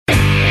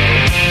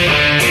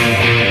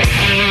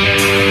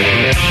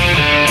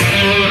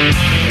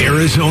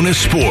Arizona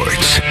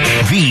sports.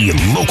 The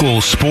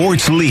local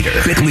sports leader.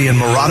 Bickley and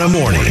Marotta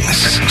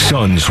Mornings.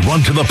 Suns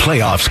run to the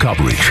playoffs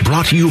coverage.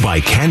 Brought to you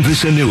by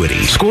Canvas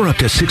Annuity. Score up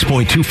to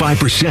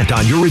 6.25%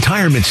 on your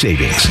retirement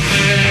savings.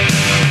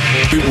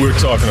 We're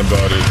talking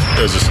about it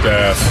as a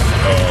staff.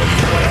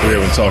 We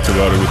haven't talked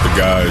about it with the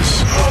guys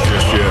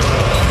just yet.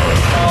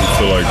 We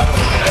feel like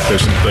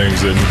there's some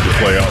things that need to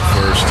play out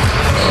first.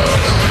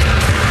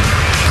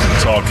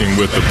 Talking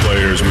with the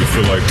players, we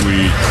feel like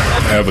we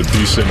have a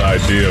decent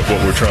idea of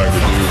what we're trying to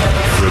do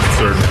with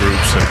certain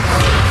groups and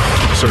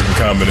certain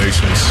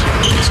combinations.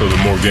 So the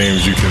more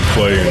games you can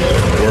play and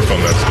work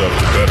on that stuff,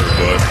 the better.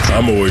 But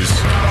I'm always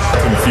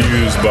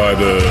confused by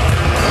the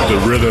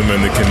rhythm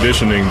and the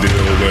conditioning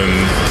deal when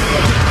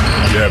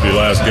you have your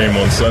last game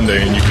on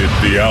Sunday and you could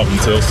be out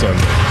until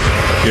Sunday.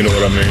 You know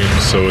what I mean?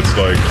 So it's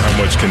like, how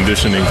much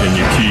conditioning can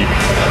you keep?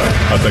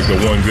 I think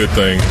the one good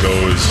thing,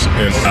 though, is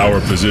in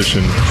our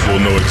position, we'll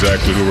know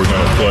exactly who we're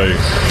going to play,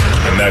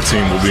 and that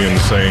team will be in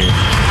the same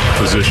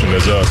position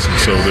as us. And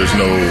so there's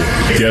no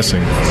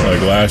guessing.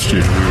 Like last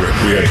year,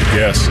 we had to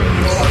guess, and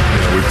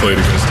we played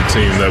against a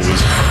team that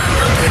was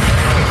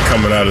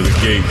coming out of the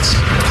gates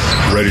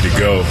ready to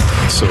go.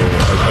 So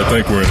I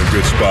think we're in a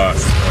good spot.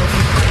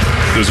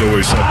 There's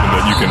always something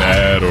that you can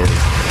add or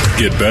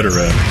get better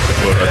at,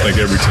 but I think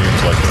every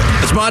team's like that.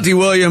 It's Monty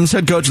Williams,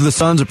 head coach of the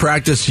Suns, at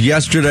practice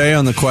yesterday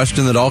on the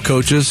question that all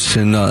coaches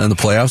in the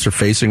playoffs are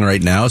facing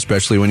right now,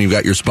 especially when you've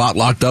got your spot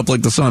locked up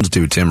like the Suns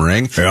do, Tim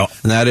Ring. Yeah.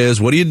 And that is,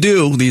 what do you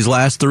do these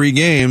last three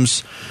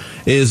games?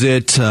 Is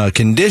it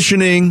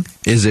conditioning?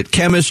 Is it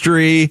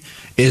chemistry?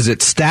 Is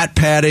it stat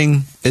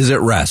padding? Is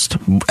it rest?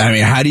 I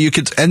mean, how do you...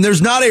 And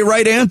there's not a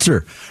right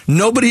answer.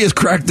 Nobody has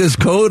cracked this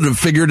code and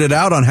figured it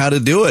out on how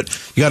to do it.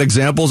 You got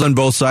examples on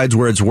both sides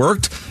where it's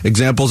worked,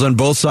 examples on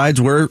both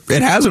sides where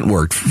it hasn't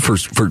worked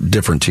for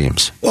different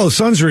teams. Well, the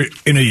Suns are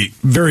in a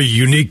very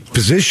unique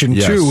position,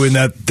 yes, too, in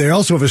that they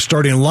also have a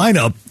starting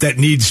lineup that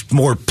needs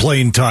more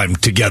playing time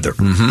together.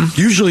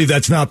 Mm-hmm. Usually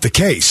that's not the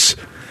case.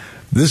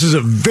 This is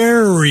a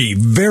very,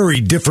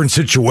 very different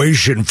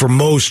situation for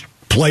most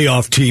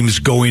playoff teams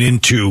going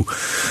into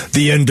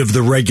the end of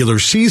the regular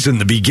season,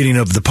 the beginning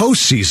of the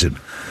postseason.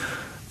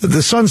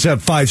 The Suns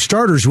have 5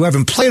 starters who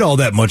haven't played all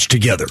that much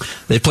together.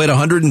 They played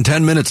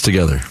 110 minutes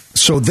together.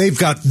 So they've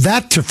got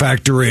that to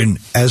factor in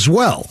as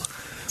well.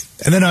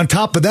 And then on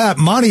top of that,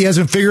 Monty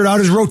hasn't figured out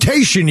his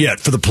rotation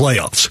yet for the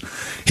playoffs.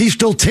 He's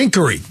still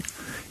tinkering.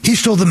 He's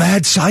still the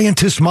mad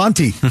scientist,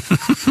 Monty.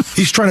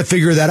 He's trying to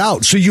figure that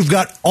out. So you've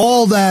got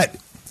all that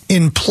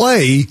in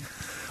play,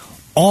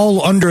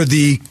 all under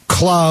the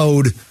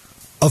cloud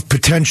of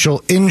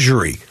potential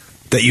injury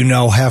that you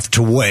now have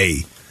to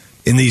weigh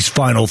in these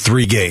final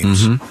 3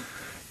 games.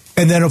 Mm-hmm.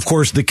 And then, of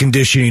course, the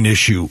conditioning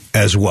issue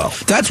as well.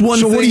 That's one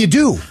thing. So what do you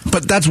do?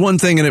 But that's one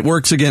thing, and it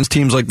works against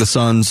teams like the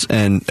Suns,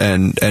 and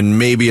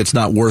maybe it's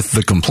not worth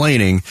the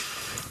complaining,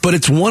 but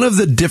it's one of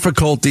the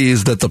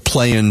difficulties that the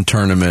play-in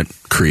tournament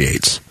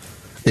creates,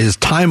 is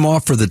time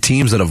off for the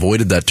teams that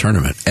avoided that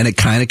tournament. And it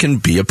kind of can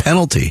be a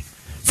penalty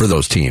for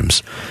those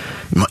teams.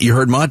 You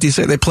heard Monty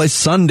say they play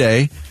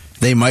Sunday.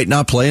 They might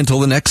not play until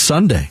the next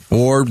Sunday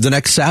or the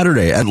next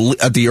Saturday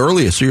at the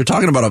earliest. So you're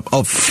talking about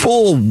a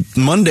full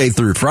Monday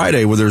through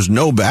Friday where there's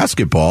no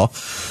basketball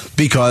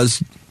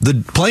because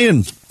the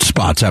play-in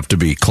spots have to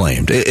be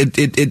claimed.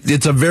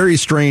 It's a very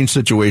strange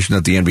situation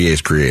that the NBA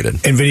has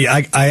created. And Vinny,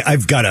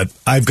 I've got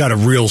a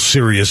real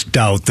serious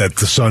doubt that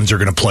the Suns are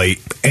going to play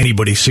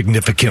anybody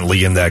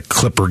significantly in that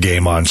Clipper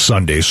game on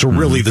Sunday. So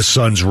really the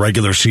Suns'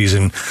 regular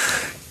season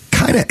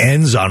kind of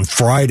ends on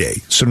Friday.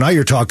 So now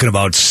you're talking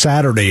about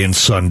Saturday and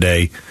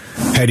Sunday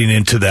heading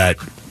into that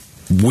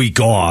week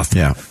off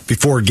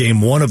before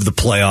game 1 of the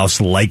playoffs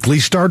likely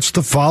starts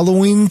the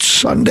following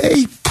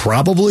Sunday.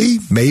 Probably,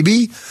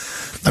 maybe.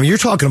 I mean, you're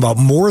talking about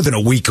more than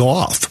a week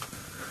off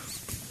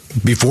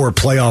before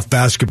playoff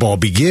basketball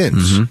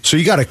begins. Mm-hmm. So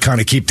you got to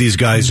kind of keep these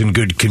guys in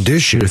good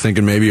condition. You're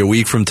thinking maybe a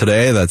week from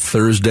today, that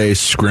Thursday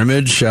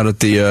scrimmage out at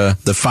the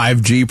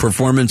 5G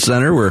Performance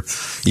Center where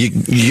you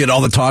get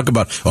all the talk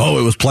about,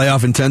 it was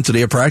playoff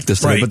intensity at practice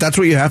today. Right. But that's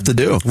what you have to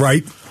do.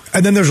 Right.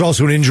 And then there's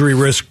also an injury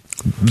risk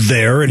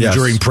there and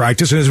during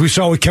practice. And as we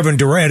saw with Kevin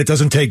Durant, it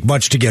doesn't take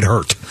much to get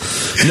hurt.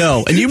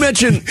 No. And you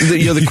mentioned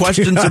the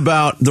questions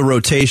about the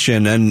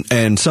rotation,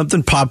 and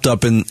something popped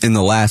up in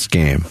the last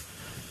game.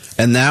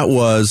 And that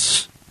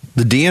was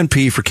the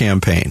DNP for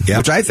campaign,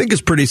 which I think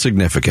is pretty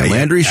significant.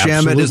 Landry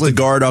Shamet is the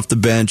guard off the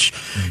bench.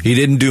 He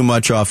didn't do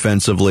much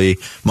offensively.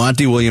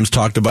 Monty Williams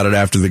talked about it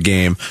after the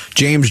game.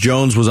 James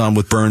Jones was on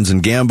with Burns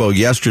and Gambo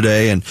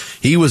yesterday, and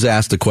he was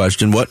asked the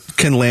question, what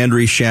can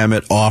Landry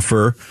Shamet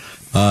offer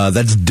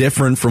that's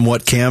different from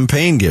what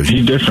campaign gives you?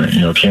 He's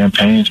different.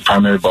 Campaign's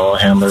primary ball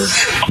handler.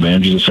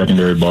 Landry's a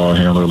secondary ball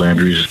handler.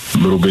 Landry's a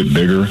little bit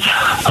bigger.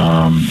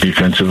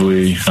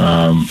 Defensively,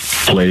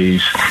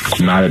 plays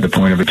not at the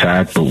point of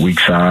attack, but weak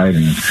side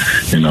and,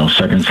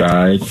 second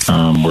side,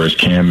 whereas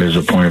Cam is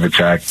a point of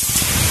attack,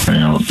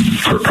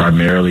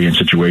 primarily in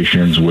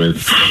situations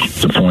with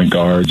the point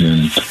guards.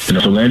 And,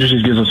 so Landry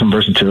just gives us some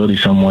versatility,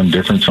 someone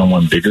different,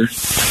 someone bigger.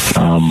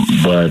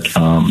 But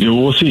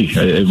we'll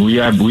see. We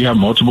have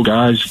multiple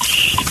guys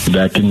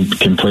that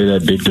can play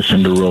that big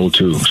defender role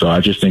too. So I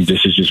just think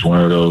this is just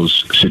one of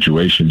those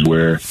situations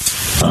where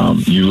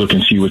you look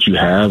and see what you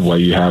have while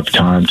you have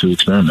time to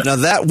experiment. Now,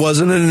 that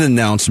wasn't an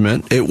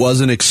announcement. It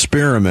was an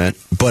experiment,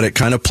 but it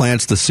kind of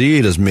plants the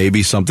seed as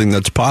maybe something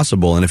that's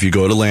possible. And if you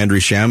go to Landry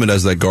Shamet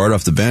as that guard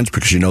off the bench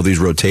because these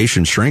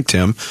rotations shrink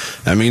him,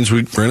 that means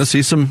we're going to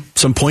see some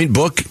point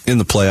book in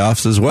the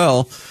playoffs as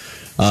well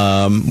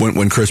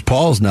when Chris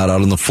Paul's not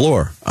out on the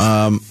floor.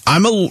 I'm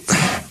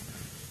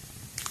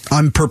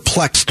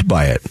perplexed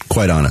by it,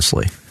 quite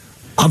honestly.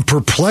 I'm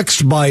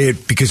perplexed by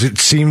it because it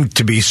seemed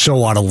to be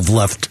so out of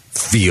left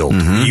field.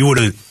 Mm-hmm.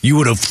 You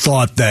would have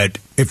thought that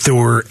if there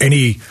were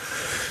any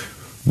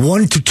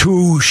 1 to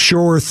 2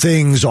 sure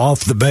things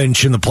off the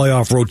bench in the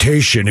playoff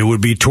rotation, it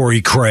would be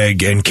Torrey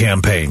Craig and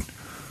Cam Payne.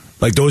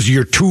 Like, those are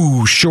your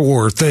 2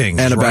 sure things,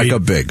 and a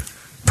backup big.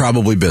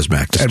 Probably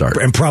Bismack to start.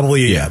 And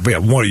probably,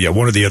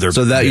 one of the other.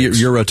 So that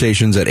your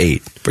rotation's at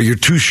 8. But your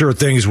 2 sure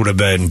things would have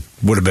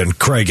been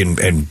Craig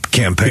and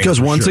Cam Payne.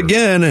 Because once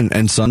again,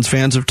 and Suns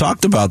fans have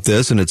talked about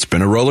this, and it's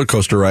been a roller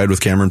coaster ride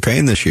with Cameron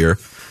Payne this year.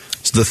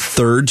 It's the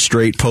 3rd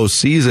straight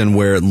postseason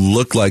where it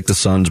looked like the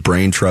Suns'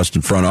 brain trust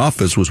and front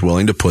office was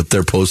willing to put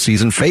their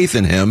postseason faith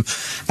in him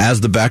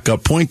as the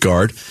backup point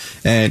guard.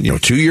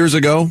 And 2 years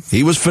ago,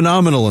 he was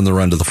phenomenal in the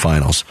run to the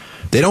finals.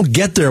 They don't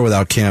get there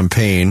without Cam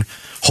Payne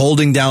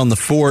holding down the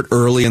fort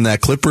early in that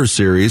Clippers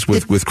series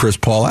with Chris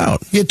Paul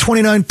out. He had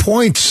 29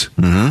 points.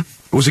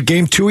 Mm-hmm. Was it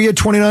game 2 he had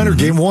 29 or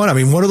game 1? I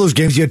mean, one of those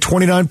games he had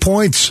 29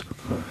 points.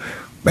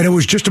 And it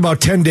was just about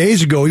 10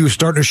 days ago he was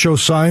starting to show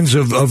signs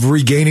of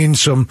regaining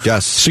some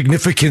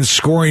significant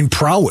scoring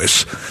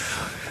prowess.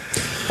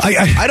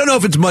 I don't know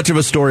if it's much of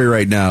a story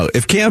right now.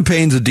 If Cam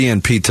Payne's a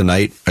DNP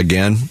tonight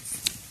again,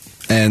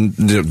 and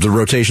the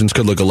rotations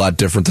could look a lot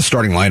different. The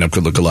starting lineup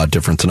could look a lot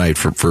different tonight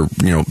for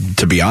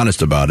to be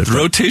honest about it.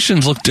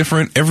 Rotations look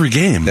different every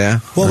game. Yeah.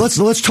 Well,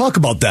 let's talk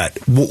about that.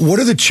 What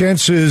are the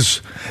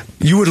chances?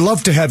 You would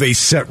love to have a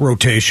set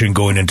rotation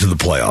going into the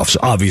playoffs,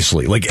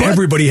 obviously.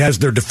 Everybody has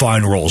their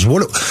defined roles.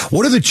 What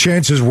are the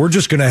chances we're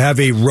just going to have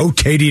a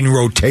rotating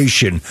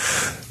rotation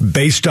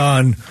based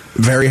on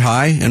very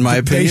high, in my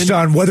opinion, based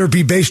on whether it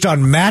be based on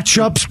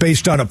matchups,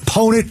 based on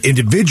opponent,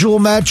 individual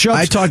matchups,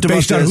 I talked about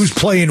based on who's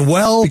playing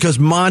well? Because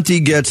Monty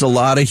gets a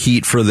lot of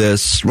heat for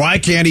this. Why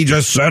can't he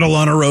just settle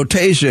on a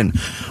rotation?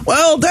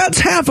 Well, that's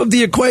half of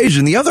the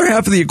equation. The other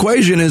half of the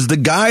equation is the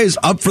guys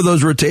up for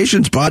those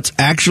rotation spots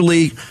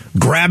actually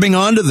grabbing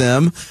onto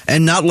them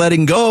and not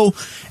letting go.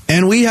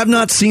 And we have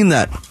not seen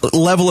that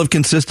level of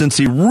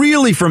consistency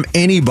really from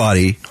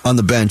anybody on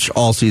the bench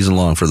all season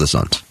long for the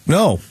Suns.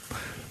 No.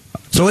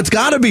 So it's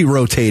got to be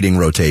rotation.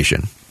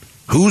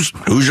 Who's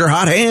your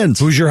hot hands?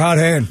 Who's your hot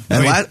hand?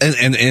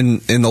 And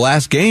in the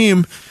last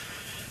game,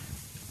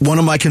 one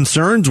of my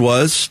concerns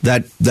was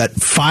that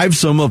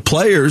fivesome of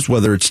players,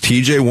 whether it's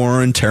T.J.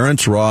 Warren,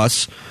 Terrence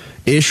Ross,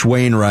 Ish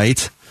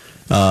Wainwright,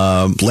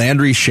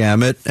 Landry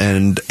Shamet,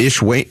 and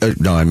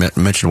I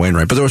mentioned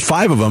Wainwright, but there was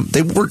 5 of them.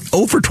 They were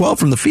 0 for 12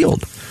 from the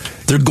field.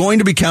 They're going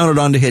to be counted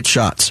on to hit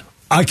shots.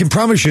 I can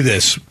promise you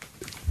this.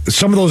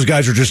 Some of those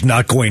guys are just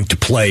not going to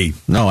play.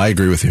 No, I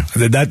agree with you.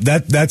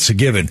 That's a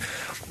given.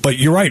 But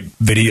you're right,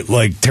 Vinny.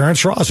 Like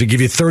Terrence Ross, will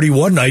give you 30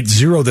 one night,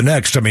 0 the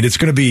next. I mean, it's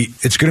going to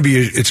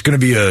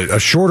be a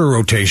shorter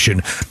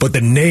rotation, but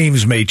the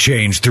names may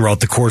change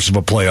throughout the course of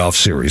a playoff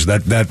series.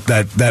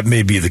 That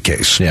may be the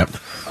case. Yep.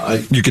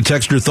 You can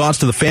text your thoughts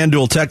to the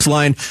FanDuel text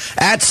line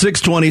at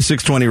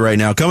 620 right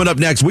now. Coming up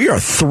next, we are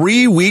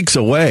 3 weeks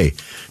away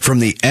from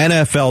the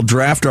NFL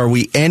draft. Are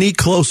we any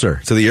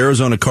closer to the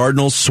Arizona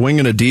Cardinals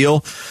swinging a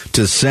deal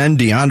to send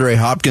DeAndre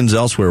Hopkins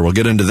elsewhere? We'll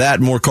get into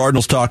that. More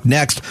Cardinals talk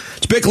next.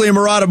 It's Bickley and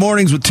Marotta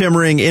Mornings with Tim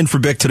Ring in for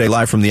Bick today,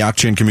 live from the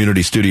Ak-Chin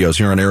Community Studios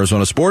here on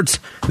Arizona Sports,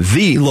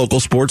 the local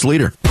sports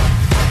leader.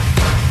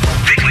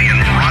 Bickley and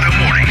Marotta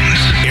Mornings,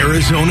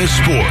 Arizona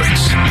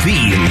Sports,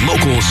 the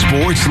local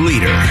sports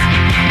leader.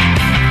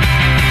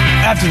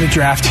 After the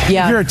draft,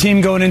 if you're a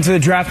team going into the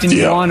draft and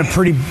you want a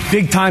pretty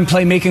big-time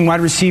playmaking wide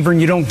receiver and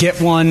you don't get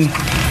one,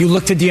 you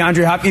look to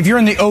DeAndre Hopkins. If you're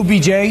in the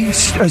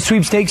OBJ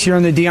sweepstakes, you're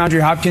in the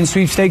DeAndre Hopkins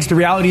sweepstakes. The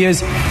reality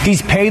is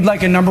he's paid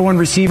like a number 1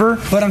 receiver,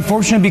 but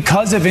unfortunately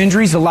because of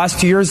injuries the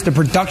last 2 years, the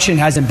production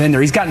hasn't been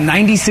there. He's got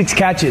 96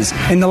 catches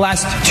in the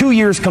last 2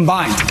 years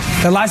combined.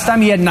 The last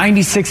time he had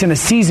 96 in a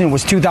season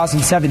was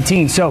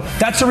 2017. So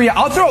that's the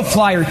reality. I'll throw a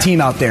flyer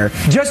team out there.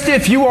 Just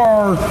if you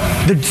are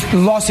the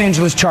Los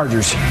Angeles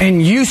Chargers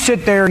and you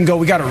sit there and go,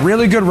 we got a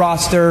really good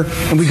roster,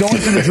 and we go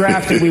into the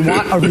draft and we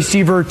want a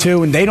receiver or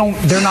two, and they're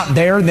not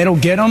there, and they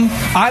don't get them. him.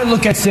 I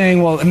look at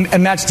saying, well,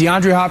 and match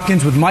DeAndre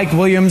Hopkins with Mike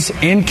Williams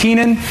and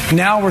Keenan.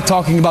 Now we're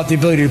talking about the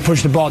ability to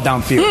push the ball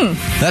downfield.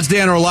 That's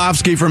Dan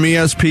Orlovsky from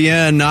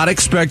ESPN, not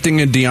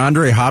expecting a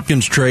DeAndre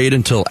Hopkins trade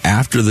until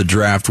after the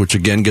draft, which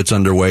again gets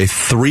underway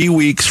 3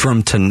 weeks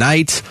from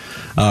tonight.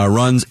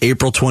 Runs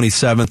April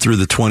 27th through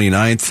the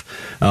 29th.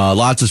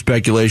 Lots of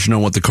speculation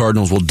on what the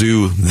Cardinals will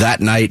do that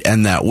night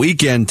and that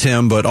weekend,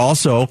 Tim, but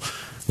also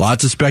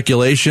lots of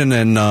speculation,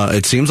 and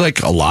it seems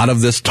like a lot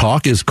of this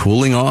talk is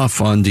cooling off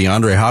on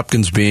DeAndre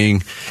Hopkins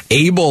being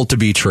able to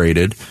be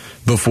traded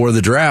before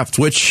the draft,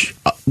 which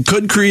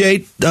could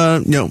create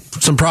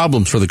some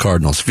problems for the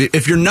Cardinals.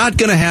 If you're not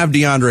going to have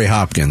DeAndre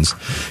Hopkins,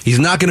 he's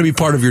not going to be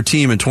part of your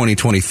team in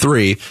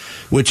 2023,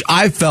 which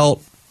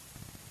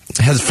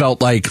has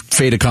felt like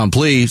fait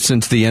accompli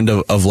since the end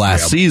of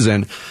last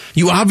season.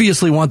 You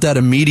obviously want that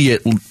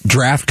immediate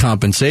draft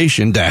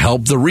compensation to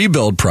help the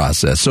rebuild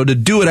process. So to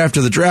do it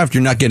after the draft,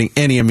 you're not getting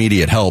any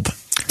immediate help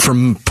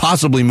from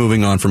possibly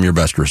moving on from your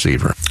best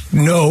receiver.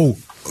 No.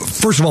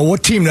 First of all,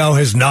 what team now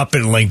has not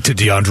been linked to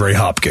DeAndre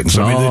Hopkins?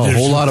 A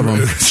whole lot of them.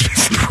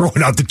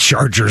 Throwing out the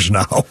Chargers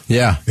now.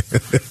 Yeah.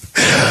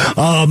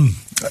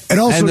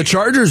 And the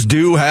Chargers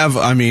do have,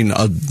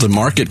 the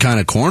market kind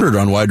of cornered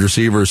on wide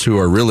receivers who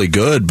are really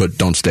good but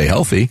don't stay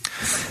healthy.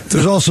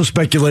 There's also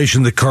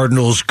speculation the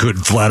Cardinals could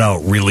flat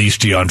out release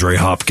DeAndre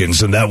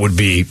Hopkins, and that would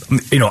be,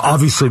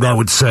 obviously that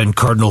would send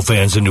Cardinal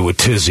fans into a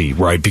tizzy,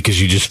 right? Because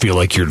you just feel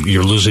like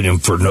you're losing him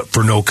for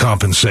no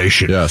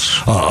compensation.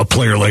 Yes, a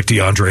player like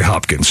DeAndre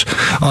Hopkins.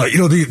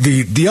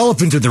 The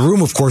elephant in the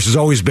room, of course, has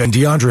always been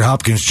DeAndre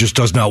Hopkins just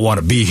does not want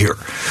to be here,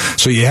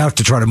 so you have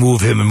to try to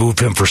move him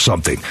for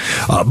something.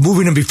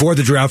 Moving him before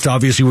the draft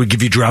obviously would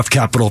give you draft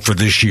capital for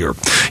this year.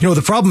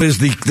 The problem is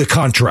the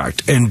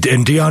contract, and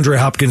DeAndre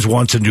Hopkins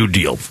wants a new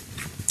deal.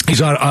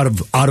 He's out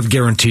of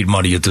guaranteed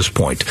money at this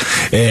point,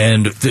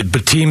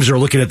 but teams are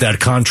looking at that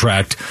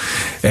contract,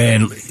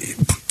 and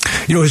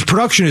his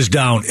production is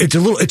down. It's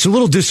a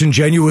little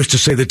disingenuous to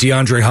say that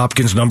DeAndre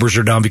Hopkins' numbers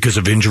are down because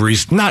of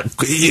injuries.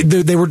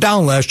 They were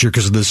down last year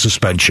because of the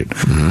suspension.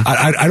 Mm-hmm.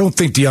 I don't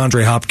think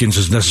DeAndre Hopkins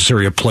is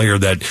necessarily a player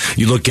that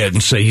you look at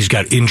and say he's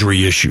got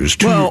injury issues.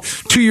 2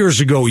 years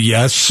ago,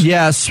 yes,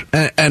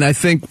 and I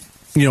think,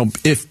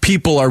 if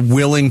people are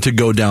willing to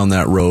go down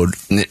that road,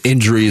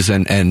 injuries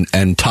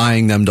and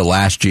tying them to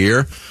last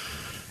year,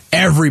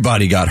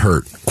 everybody got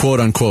hurt, quote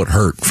unquote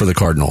hurt, for the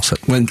Cardinals.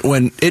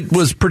 When it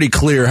was pretty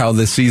clear how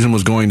this season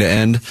was going to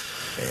end,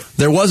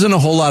 there wasn't a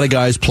whole lot of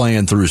guys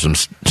playing through some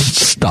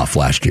stuff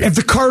last year. If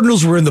the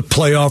Cardinals were in the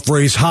playoff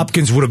race,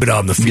 Hopkins would have been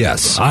on the field.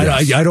 Yes,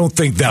 I don't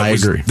think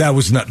that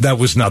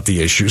was not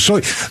the issue.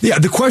 So yeah,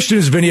 the question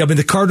is, Vinny,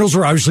 the Cardinals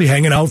are obviously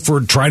trying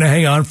to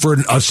hang on for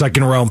a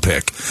second round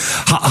pick.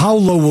 How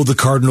low will the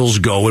Cardinals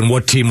go, and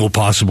what team will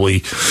possibly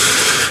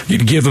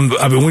give them?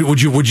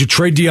 Would you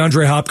trade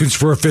DeAndre Hopkins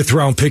for a 5th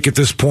round pick at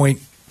this point?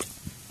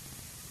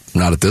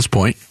 Not at this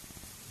point.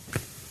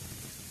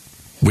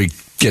 We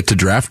get to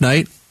draft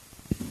night.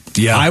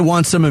 Yeah, I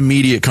want some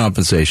immediate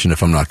compensation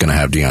if I'm not going to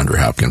have DeAndre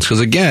Hopkins. Because,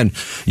 again,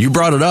 you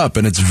brought it up,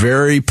 and it's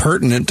very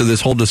pertinent to this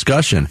whole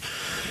discussion.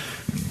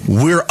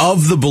 We're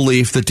of the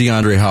belief that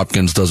DeAndre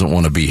Hopkins doesn't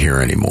want to be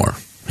here anymore.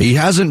 He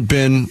hasn't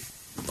been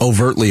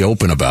overtly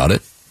open about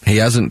it. He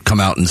hasn't come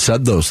out and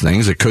said those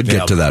things. It could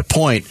get to that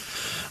point.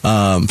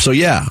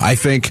 I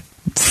think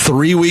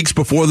 3 weeks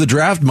before the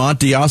draft,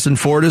 Monty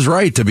Austin-Ford is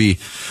right to be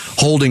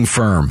holding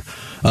firm.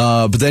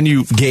 But then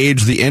you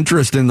gauge the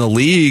interest in the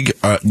league,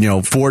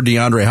 for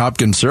DeAndre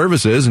Hopkins'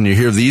 services, and you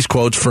hear these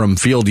quotes from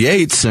Field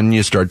Yates, and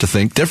you start to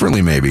think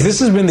differently, maybe. This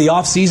has been the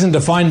offseason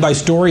defined by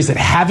stories that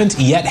haven't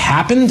yet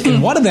happened,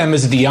 and one of them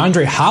is the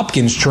DeAndre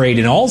Hopkins trade,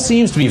 and all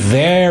seems to be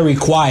very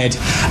quiet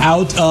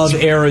out of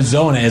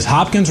Arizona, as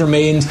Hopkins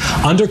remains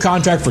under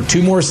contract for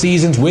 2 more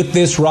seasons with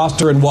this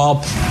roster, and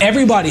while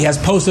everybody has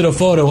posted a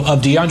photo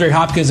of DeAndre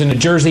Hopkins in a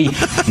jersey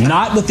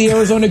not with the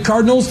Arizona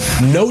Cardinals,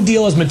 no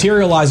deal has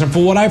materialized, and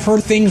for what I've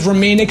heard, things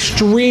remain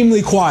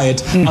extremely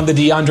quiet on the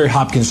DeAndre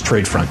Hopkins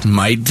trade front.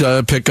 Might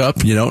pick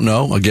up, you don't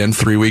know. Again,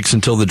 3 weeks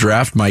until the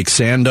draft. Mike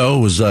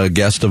Sando was a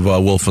guest of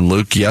Wolf and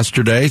Luke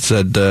yesterday,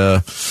 said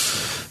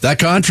that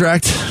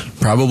contract,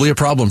 probably a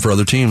problem for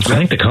other teams. I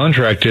think the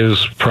contract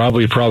is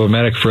probably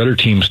problematic for other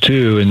teams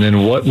too, and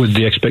then what would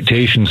the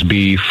expectations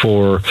be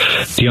for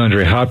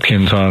DeAndre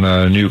Hopkins on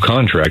a new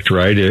contract,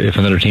 right, if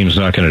another team's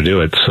not going to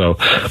do it? So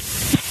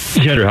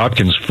DeAndre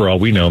Hopkins, for all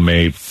we know,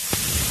 may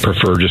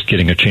prefer just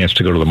getting a chance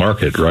to go to the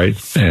market, right,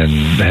 and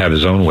have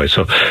his own way.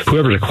 So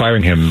whoever's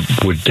acquiring him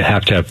would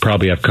have to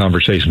probably have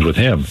conversations with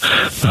him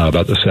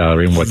about the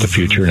salary and what the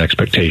future and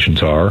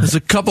expectations are. It was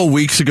a couple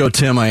weeks ago,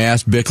 Tim, I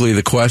asked Bickley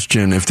the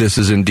question, if this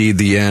is indeed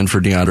the end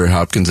for DeAndre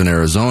Hopkins in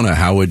Arizona,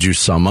 how would you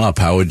sum up?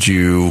 How would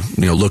you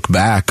look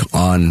back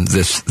on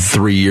this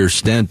 3-year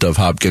stint of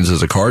Hopkins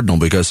as a Cardinal?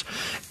 Because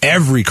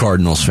every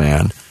Cardinals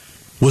fan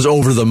was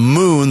over the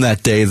moon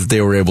that day that they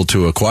were able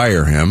to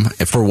acquire him.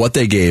 For what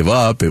they gave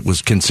up, it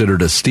was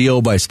considered a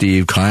steal by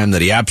Steve Keim,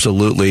 that he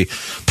absolutely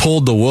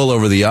pulled the wool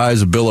over the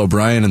eyes of Bill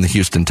O'Brien and the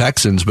Houston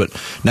Texans. But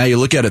now you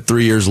look at it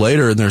 3 years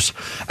later, and there's,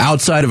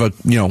 outside of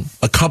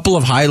a couple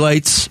of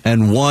highlights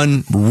and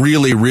one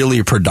really,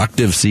 really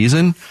productive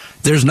season,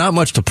 there's not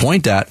much to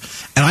point at.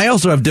 And I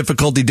also have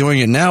difficulty doing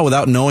it now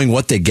without knowing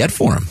what they get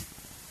for him,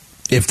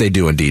 if they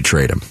do indeed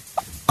trade him.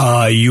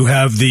 You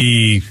have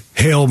the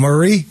Hail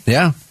Murray.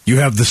 Yeah. You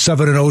have the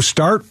 7-0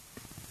 start,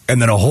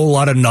 and then a whole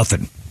lot of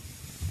nothing.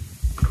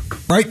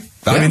 Right?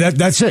 Yeah. I mean,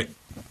 that's it.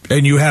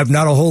 And you have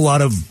not a whole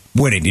lot of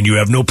winning, and you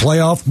have no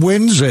playoff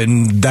wins,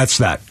 and that's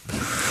that.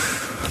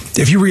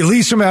 If you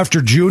release him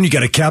after June, you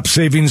got a cap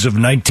savings of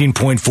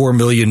 $19.4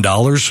 million,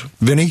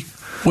 Vinny.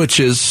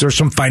 Which is... There's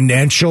some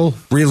financial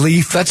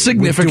relief. That's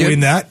significant. Doing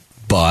that.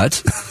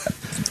 But...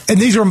 And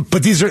these are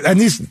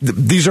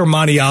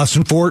Monty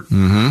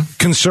Ossenfort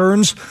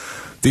concerns.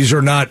 These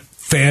are not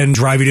fan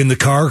driving in the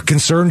car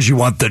concerns. You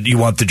want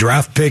the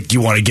draft pick.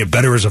 You want to get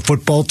better as a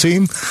football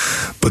team.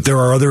 But there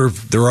are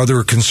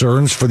other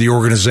concerns for the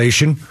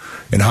organization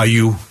and how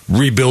you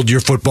rebuild your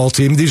football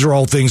team. These are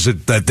all things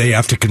that they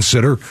have to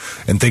consider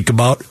and think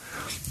about.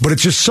 But it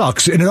just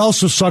sucks. And it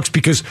also sucks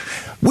because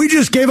we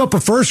just gave up a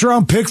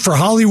first-round pick for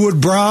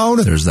Hollywood Brown.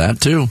 There's that,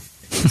 too.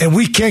 And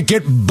we can't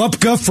get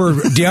Bupka for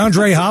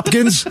DeAndre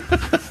Hopkins.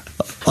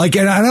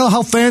 And I know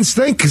how fans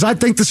think, because I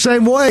think the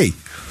same way.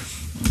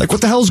 Like,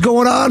 what the hell's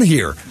going on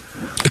here?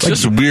 It's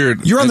just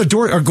weird. You're on the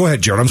door. Or go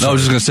ahead, Joe. I'm sorry. I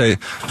was just going to say,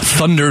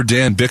 Thunder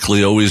Dan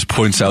Bickley always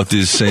points out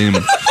these same...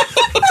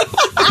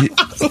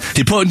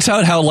 he points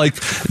out how,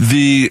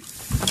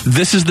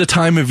 this is the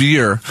time of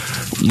year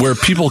where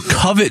people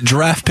covet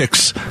draft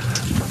picks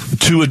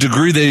to a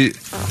degree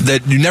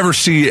that you never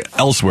see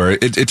elsewhere.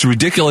 It's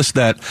ridiculous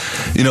that,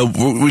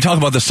 we talk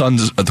about the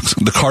Suns,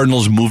 the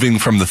Cardinals moving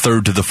from the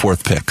third to the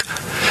fourth pick.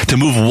 To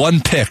move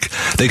one pick,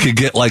 they could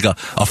get like a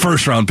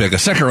first-round pick, a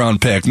second-round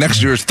pick,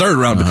 next year's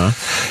third-round pick.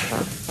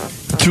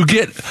 To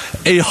get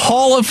a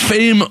Hall of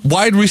Fame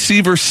wide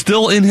receiver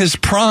still in his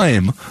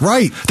prime.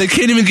 Right. They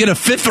can't even get a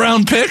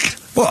fifth-round pick?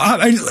 Well,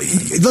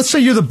 let's say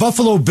you're the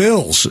Buffalo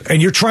Bills,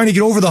 and you're trying to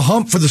get over the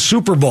hump for the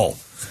Super Bowl.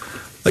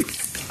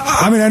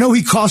 I know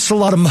he costs a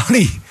lot of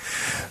money,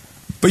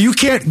 but you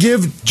can't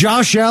give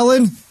Josh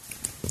Allen,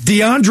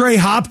 DeAndre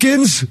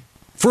Hopkins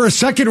for a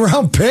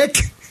second-round pick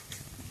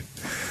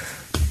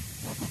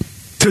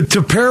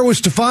to pair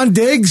with Stephon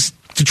Diggs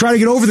to try to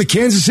get over the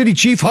Kansas City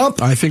Chief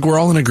hump? I think we're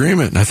all in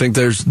agreement. I think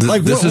this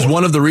is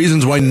one of the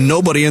reasons why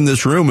nobody in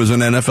this room is an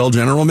NFL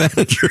general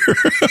manager.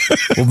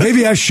 Well,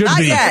 maybe I should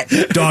be.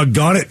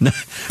 Doggone it.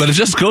 But it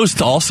just goes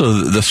to also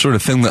the sort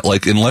of thing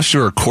that, unless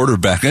you're a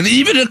quarterback, and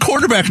even a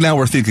quarterback now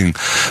we're thinking,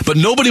 but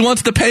nobody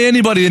wants to pay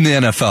anybody in the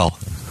NFL.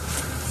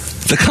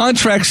 The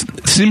contracts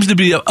seems to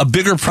be a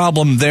bigger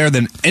problem there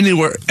than any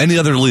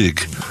other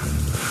league.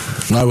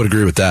 I would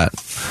agree with that.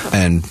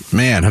 And,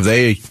 man, have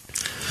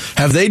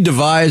they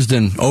devised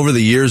and over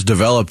the years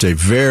developed a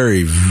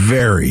very,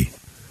 very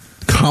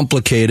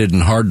complicated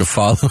and hard to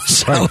follow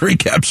salary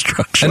cap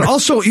structure. And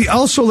also,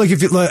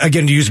 if you,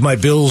 again, to use my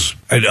Bills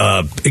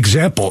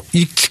example,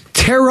 you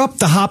tear up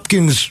the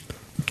Hopkins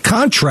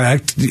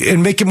contract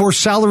and make it more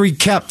salary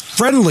cap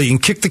friendly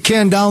and kick the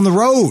can down the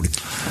road.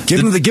 Give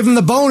him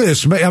the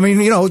bonus. I mean,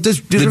 the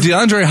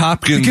DeAndre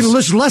Hopkins. You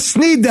can less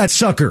need that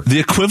sucker. The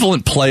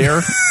equivalent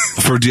player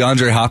for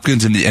DeAndre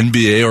Hopkins in the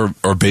NBA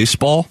or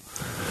baseball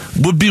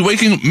would be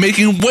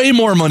making way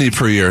more money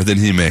per year than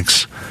he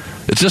makes.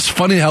 It's just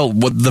funny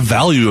what the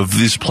value of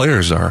these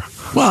players are.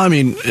 Well, I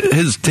mean,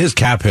 his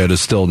cap hit is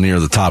still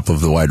near the top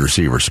of the wide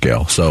receiver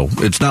scale, so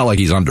it's not like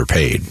he's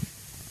underpaid.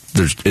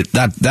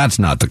 That's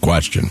not the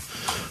question.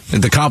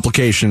 The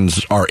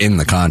complications are in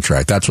the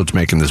contract. That's what's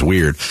making this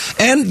weird.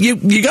 And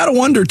you got to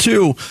wonder,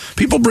 too,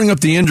 people bring up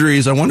the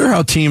injuries. I wonder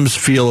how teams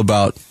feel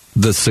about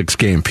the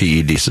 6-game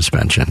PED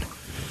suspension.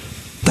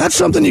 That's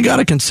something you got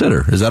to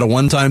consider. Is that a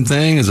one-time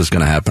thing? Is this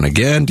going to happen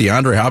again?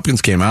 DeAndre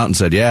Hopkins came out and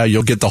said, yeah,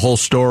 you'll get the whole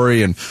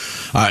story and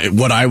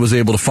what I was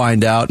able to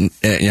find out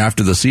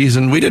after the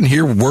season. We didn't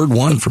hear word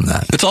one from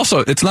that.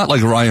 It's not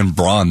like Ryan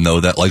Braun, though,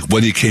 that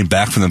when he came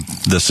back from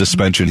the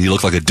suspension, he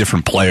looked like a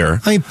different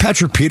player. I mean,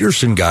 Patrick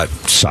Peterson got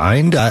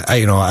signed.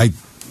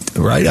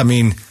 Right? I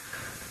mean,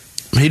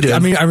 he did. I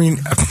mean,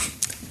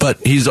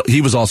 but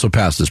he was also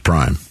past his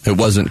prime. It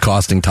wasn't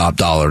costing top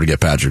dollar to get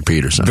Patrick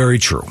Peterson. Very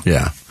true.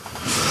 Yeah.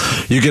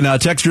 You can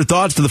text your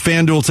thoughts to the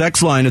FanDuel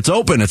text line. It's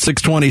open at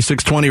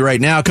 620 right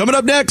now. Coming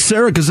up next,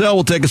 Sarah Gazelle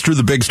will take us through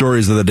the big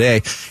stories of the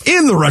day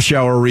in the Rush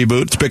Hour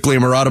Reboot. It's Bickley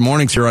and Marotta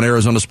mornings here on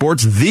Arizona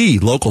Sports, the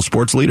local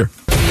sports leader.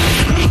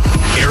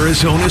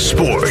 Arizona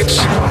Sports,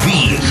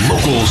 the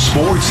local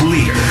sports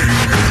leader.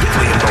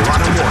 Bickley and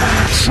Marotta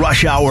mornings.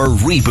 Rush Hour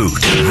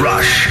Reboot.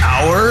 Rush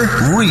Hour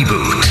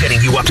Reboot.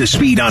 Getting you up to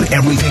speed on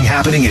everything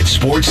happening in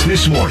sports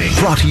this morning.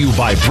 Brought to you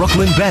by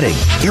Brooklyn Bedding.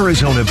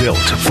 Arizona built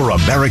for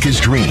America's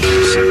dreams.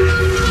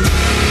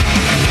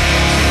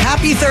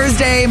 Happy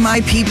Thursday,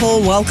 my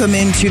people. Welcome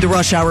into the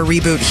Rush Hour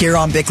Reboot here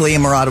on Bickley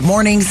and Marotta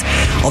Mornings.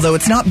 Although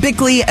it's not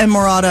Bickley and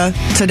Marotta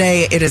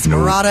today, it is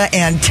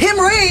Marotta&Tim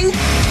Ring,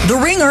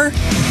 the ringer.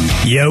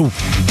 Yo.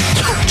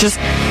 Just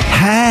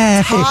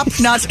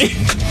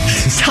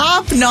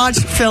top-notch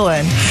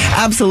fill-in.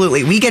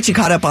 Absolutely. We get you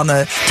caught up on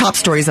the top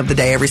stories of the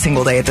day every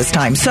single day at this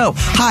time. So,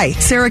 hi,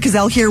 Sarah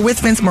Cazell here with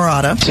Vince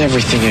Marotta.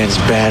 Everything ends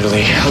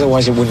badly.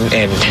 Otherwise, it wouldn't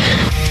end.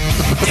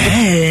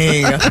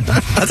 Dang.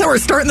 That's how we're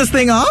starting this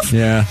thing off?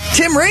 Yeah.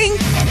 Tim Ring.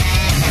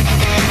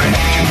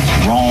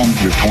 Wrong.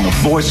 Your tone of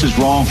voice is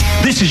wrong.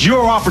 This is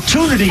your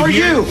opportunity For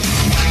here. you.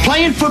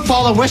 Playing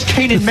football at West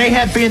Canaan may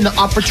have been the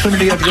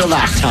opportunity of your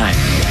lifetime.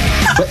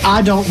 But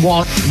I don't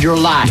want your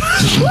life.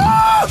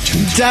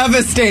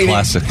 Devastating.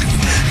 Classic.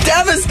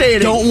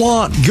 Devastating. Don't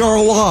want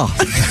your life.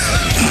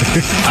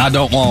 I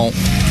don't want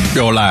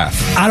your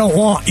life. I don't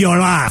want your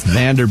life.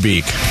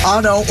 Vanderbeek.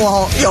 I don't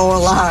want your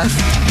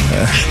life.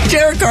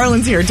 Jared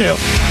Carlin's here, too.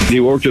 He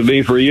worked with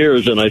me for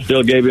years, and I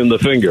still gave him the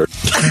finger.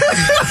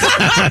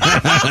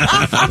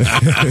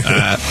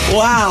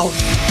 Wow.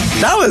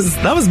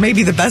 That was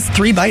maybe the best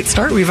 3-bite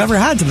start we've ever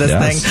had to this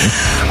thing.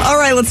 All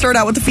right, let's start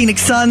out with the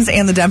Phoenix Suns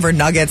and the Denver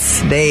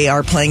Nuggets. They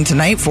are playing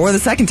tonight for the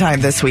second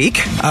time this week,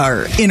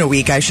 or in a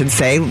week, I should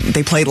say.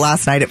 They played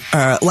last Friday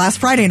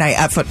night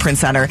at Footprint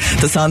Center.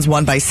 The Suns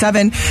won by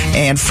 7,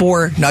 and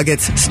 4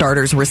 Nuggets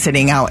starters were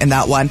sitting out in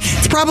that one.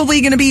 It's probably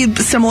going to be a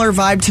similar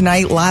vibe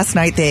tonight. Last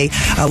night, they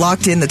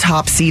locked in the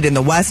top seed in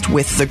the West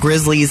with the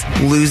Grizzlies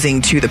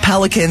losing to the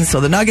Pelicans. So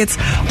the Nuggets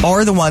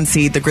are the 1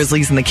 seed. The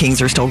Grizzlies and the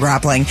Kings are still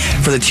grappling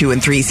for the 2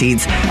 and 3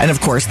 seeds. And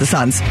of course, the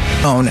Suns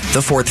own the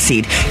 4th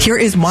seed. Here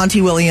is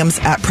Monty Williams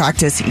at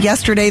practice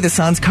yesterday, the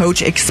Suns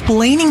coach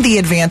explaining the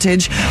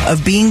advantage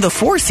of being the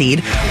 4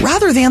 seed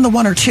rather than the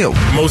 1 or 2.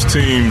 Most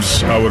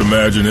teams, I would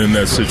imagine, in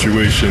that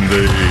situation,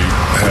 they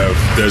have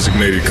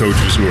designated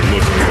coaches who are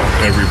looking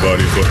at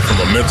everybody. But from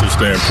a mental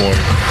standpoint,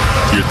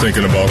 you're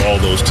thinking about all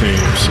those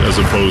teams as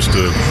opposed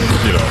to,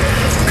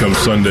 come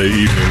Sunday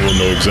evening, we'll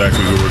know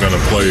exactly who we're going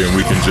to play, and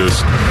we can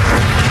just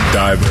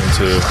dive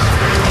into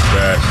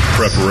that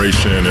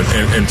preparation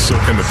and soak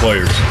in the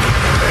players.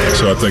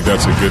 So I think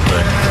that's a good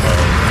thing.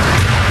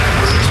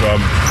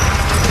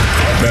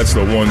 That's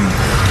the one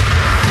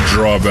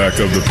drawback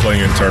of the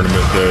play-in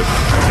tournament that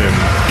can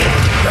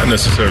not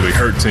necessarily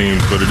hurt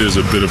teams, but it is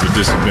a bit of a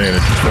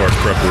disadvantage as far as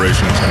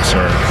preparation is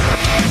concerned.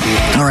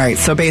 All right,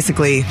 so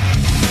basically,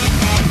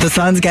 the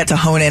Suns get to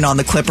hone in on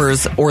the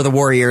Clippers or the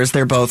Warriors.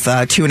 They're both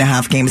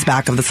 2.5 games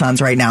back of the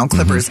Suns right now.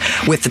 Clippers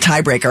with the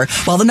tiebreaker.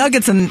 While the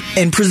Nuggets and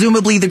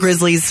presumably the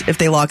Grizzlies, if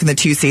they lock in the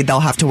 2 seed, they'll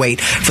have to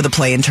wait for the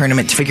play-in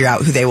tournament to figure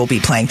out who they will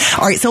be playing.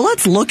 All right, so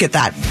let's look at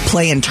that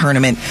play-in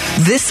tournament.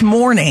 This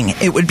morning,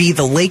 it would be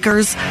the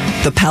Lakers,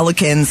 the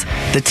Pelicans,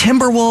 the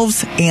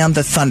Timberwolves, and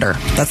the Thunder.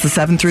 That's the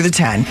 7 through the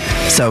 10.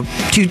 So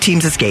 2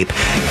 teams escape.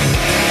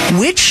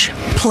 Which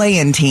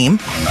play-in team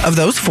of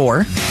those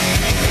 4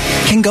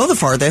 can go the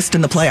farthest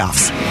in the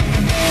playoffs?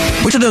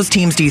 Which of those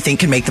teams do you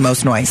think can make the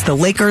most noise? The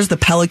Lakers, the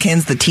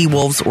Pelicans, the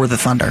T-Wolves, or the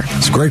Thunder?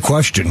 It's a great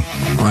question.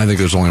 I think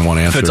there's only one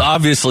answer. If it's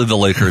obviously the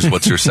Lakers,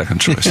 what's your second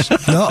choice?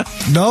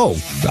 No.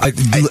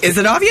 Is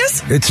it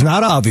obvious? It's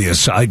not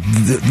obvious.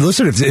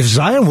 Listen, if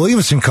Zion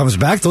Williamson comes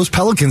back, those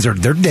Pelicans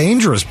they're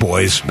dangerous,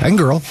 boys and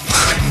girl.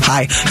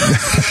 Hi.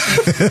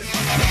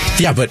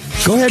 Yeah, but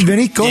go ahead,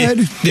 Vinny. Go ahead.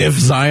 If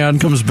Zion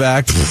comes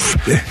back,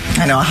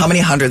 I know how many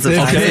hundreds of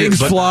times.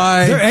 Pigs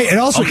fly.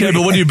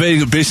 But what are you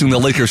basing the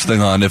Lakers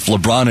thing on? If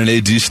LeBron and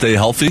AD stay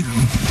healthy,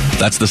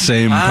 that's the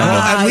same.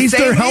 At least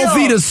they're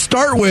healthy to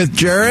start with,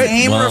 Jarrett.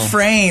 Same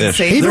refrain.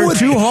 Even with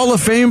 2 Hall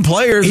of Fame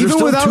players, even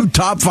still without 2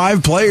 top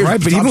 5 players,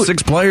 right? But top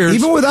 6 players.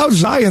 Even without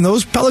Zion,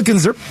 those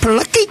Pelicans, they're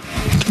plucky.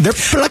 They're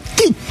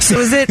plucky. So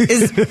is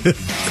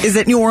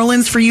it New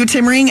Orleans for you,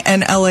 Tim Ring,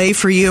 and LA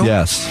for you?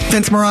 Yes.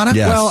 Vince Marotta?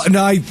 Yes. Well,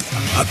 no,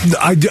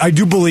 I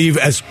do believe,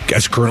 as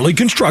currently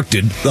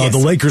constructed,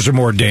 the Lakers are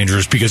more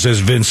dangerous because, as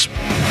Vince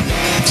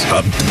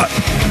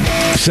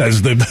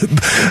says, the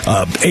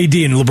AD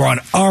and LeBron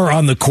are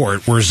on the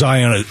court where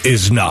Zion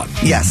is not.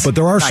 Yes. But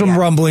there are some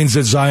rumblings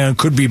that Zion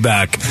could be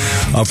back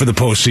for the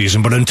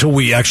postseason. But until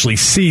we actually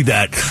see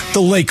that,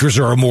 the Lakers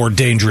are a more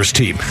dangerous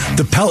team.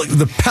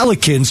 The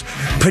Pelicans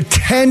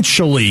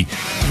potentially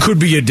could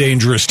be a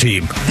dangerous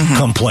team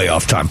come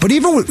playoff time. But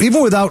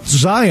even without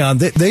Zion,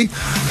 they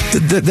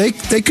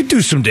could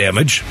do some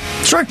damage.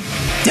 Sure.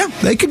 Yeah.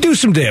 They could do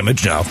some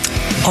damage now.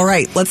 All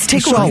right, let's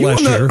take a look.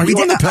 Are you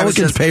on the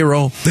Pelicans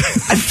payroll?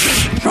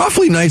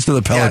 Awfully nice to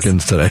the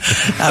Pelicans today.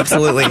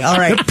 Absolutely. All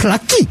right.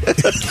 Plucky.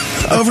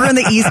 Over in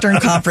the Eastern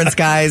Conference,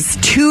 guys,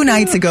 2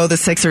 nights ago, the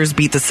Sixers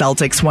beat the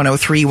Celtics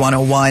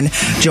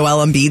 103-101.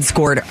 Joel Embiid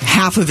scored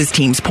half of his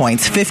team's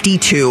points,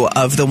 52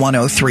 of the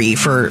 103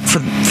 for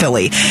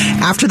Philly.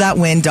 After that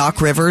win, Doc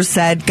Rivers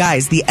said,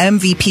 guys, the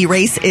MVP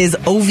race is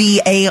over.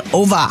 The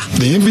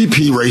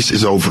MVP race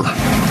is over.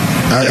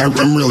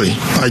 I'm really,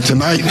 like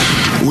tonight,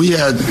 we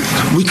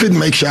couldn't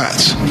make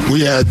shots.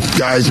 We had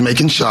guys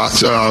making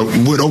shots,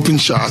 with open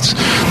shots.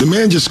 The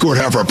man just scored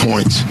half our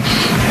points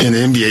in the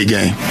NBA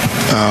game.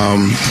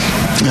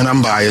 And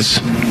I'm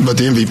biased, but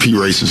the MVP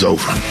race is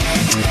over.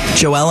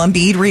 Joel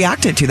Embiid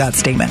reacted to that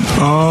statement.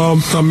 I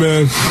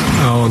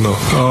don't know.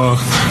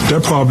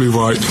 They're probably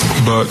right,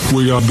 but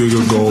we got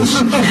bigger goals.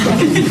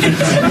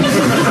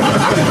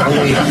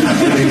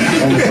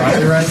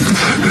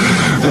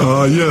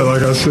 Yeah,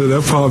 like I said,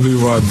 they're probably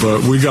right,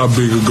 but we got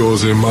bigger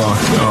goals in mind.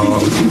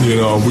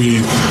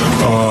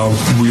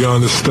 We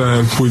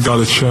understand we got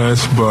a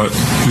chance, but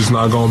it's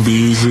not going to be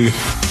easy.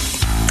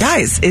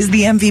 Guys, is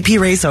the MVP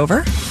race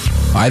over?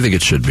 I think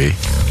it should be.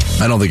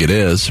 I don't think it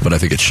is, but I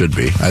think it should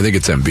be. I think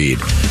it's Embiid.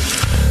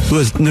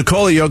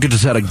 Nikola Jokic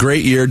has had a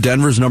great year.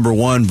 Denver's number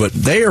one, but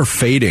they are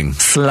fading.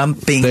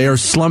 Slumping. They are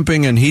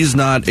slumping, and he's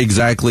not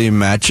exactly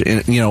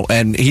matching,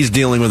 and he's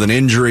dealing with an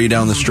injury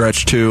down the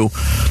stretch, too.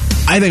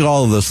 I think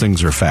all of those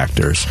things are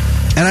factors.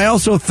 And I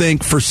also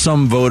think for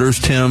some voters,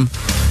 Tim,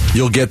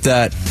 you'll get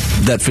that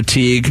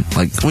fatigue.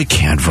 Like, we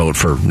can't vote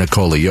for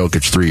Nikola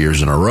Jokic 3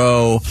 years in a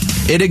row.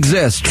 It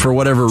exists for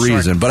whatever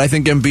reason, but I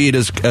think Embiid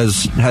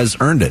has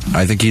earned it.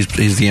 I think he's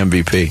the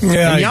MVP.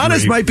 Yeah, and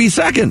Giannis might be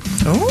second.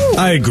 Ooh.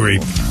 I agree.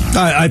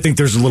 I think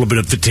there's a little bit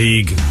of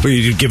fatigue.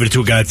 You give it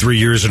to a guy 3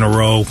 years in a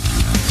row.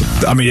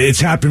 I mean,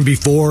 it's happened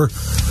before.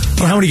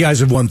 Well, how many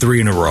guys have won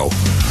 3 in a row?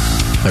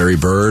 Larry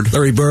Bird.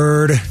 Larry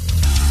Bird.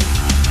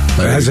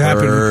 Larry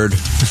Bird.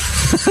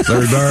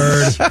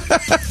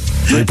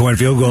 3-point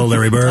field goal,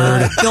 Larry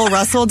Bird. Bill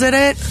Russell did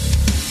it.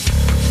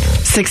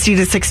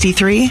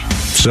 60-63.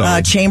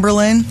 So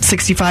Chamberlain,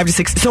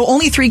 65-60. So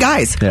only 3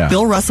 guys. Yeah.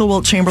 Bill Russell,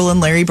 Wilt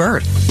Chamberlain, Larry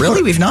Bird.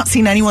 Really? We've not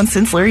seen anyone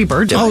since Larry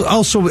Bird did it.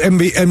 Also,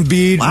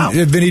 Embiid, Wow.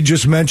 Vinny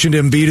just mentioned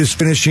Embiid is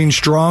finishing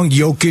strong.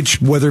 Jokic,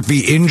 whether it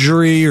be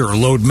injury or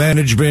load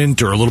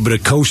management or a little bit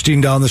of coasting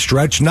down the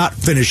stretch, not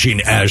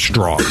finishing as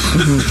strong.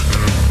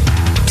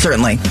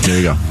 Certainly. There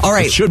you go. All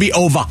right. It should be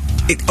over.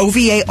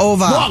 OVA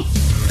OVA.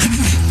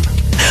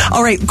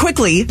 All right,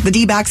 quickly, the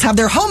D-backs have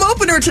their home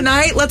opener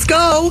tonight. Let's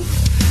go.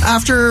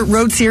 After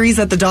road series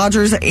at the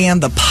Dodgers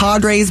and the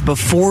Padres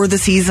before the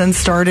season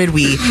started,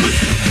 we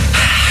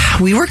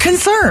were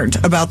concerned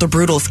about the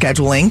brutal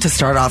scheduling to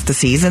start off the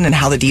season and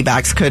how the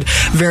D-backs could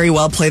very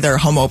well play their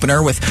home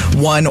opener with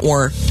 1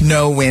 or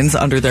no wins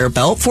under their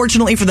belt.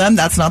 Fortunately for them,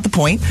 that's not the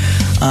point.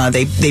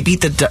 They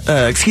beat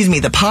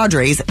the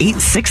Padres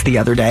 8-6 the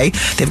other day.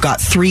 They've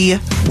got 3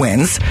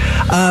 wins.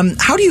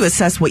 How do you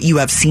assess what you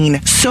have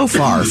seen so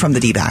far from the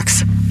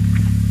D-backs?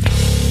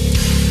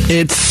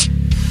 It's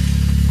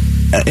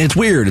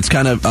weird. It's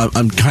kind of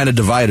I'm kind of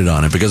divided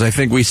on it because I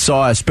think we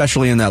saw,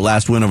 especially in that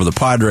last win over the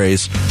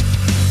Padres,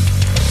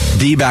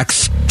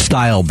 D-backs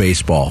style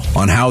baseball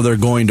on how they're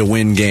going to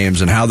win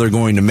games and how they're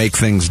going to make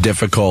things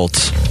difficult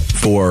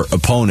for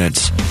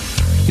opponents,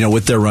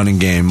 with their running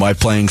game, by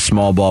playing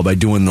small ball, by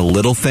doing the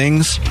little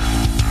things.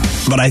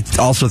 But I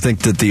also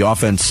think that the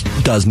offense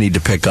does need to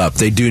pick up.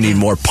 They do need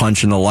more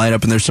punch in the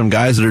lineup, and there's some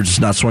guys that are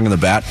just not swinging the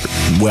bat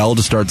well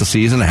to start the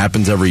season. It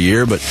happens every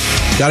year, but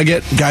got to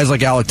get guys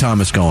like Alec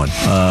Thomas going.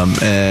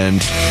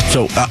 And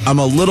so I'm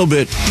a little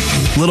bit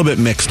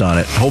mixed on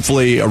it.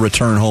 Hopefully a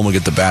return home will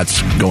get the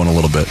bats going a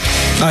little bit.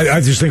 I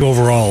just think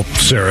overall,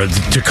 Sarah,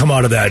 to come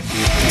out of that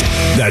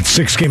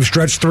 6-game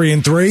stretch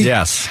 3-3,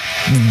 yes,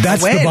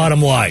 that's the bottom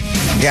line.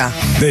 Yeah,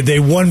 they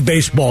won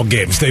baseball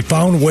games. They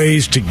found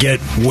ways to get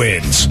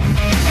wins.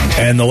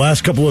 And the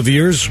last couple of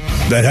years,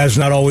 that has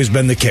not always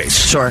been the case.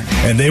 Sure.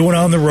 And they went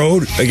on the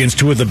road against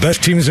 2 of the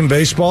best teams in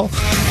baseball,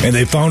 and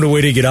they found a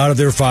way to get out of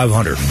their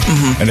 500.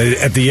 Mm-hmm. And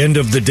at the end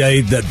of the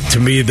day, that to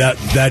me,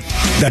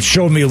 that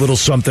showed me a little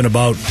something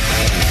about,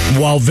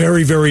 while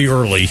very, very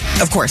early,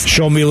 of course,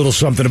 showed me a little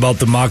something about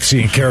the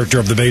moxie and character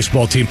of the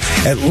baseball team,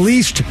 at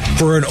least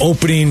for an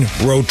opening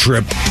road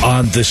trip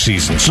on this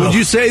season. So, would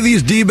you say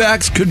these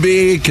D-backs could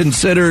be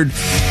considered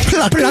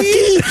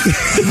plucky?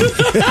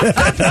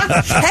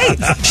 Hey,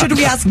 should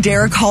we ask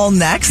Derrick Hall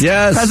next?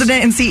 Yes.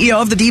 President and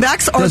CEO of the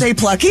D-backs. Are they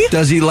plucky?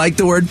 Does he like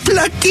the word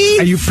plucky?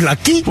 Are you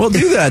plucky? We'll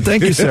do that.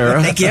 Thank you,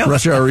 Sarah. Thank you.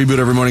 Rush Hour Reboot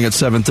every morning at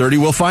 7:30.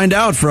 We'll find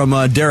out from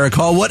Derrick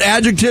Hall what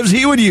adjectives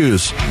he would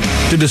use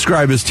to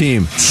describe his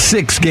team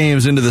 6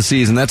 games into the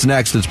season. That's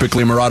next. It's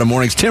Bickley and Marotta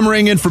Mornings. Tim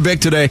Ring in for Bick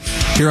today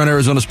here on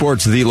Arizona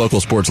Sports, the local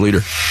sports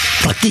leader.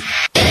 Plucky.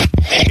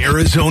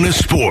 Arizona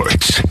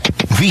Sports,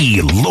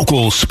 the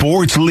local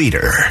sports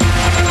leader.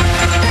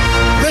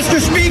 Mr.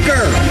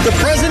 Speaker, the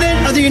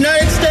President of the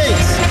United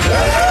States.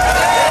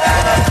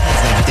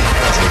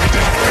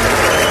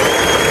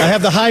 I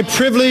have the high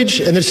privilege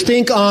and the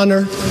distinct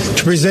honor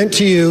to present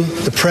to you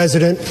the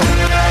President.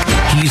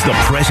 He's the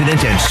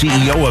president and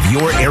CEO of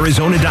your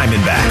Arizona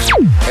Diamondbacks.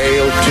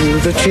 Hail to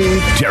the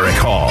chief. Derrick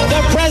Hall.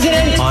 The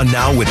President. On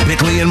Now with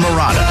Bickley and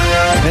Marotta.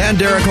 And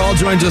Derrick Hall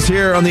joins us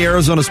here on the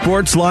Arizona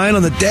Sports Line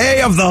on the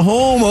day of the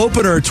home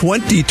opener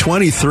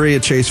 2023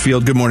 at Chase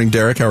Field. Good morning,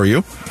 Derrick. How are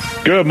you?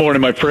 Good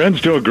morning, my friends.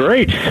 Doing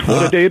great.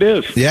 What a day it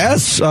is.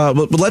 Yes.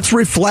 But let's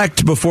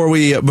reflect before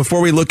we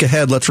look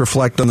ahead. Let's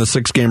reflect on the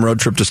 6-game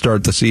road trip to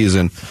start the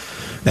season.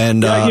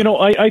 And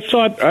I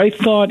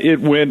thought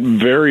it went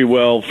very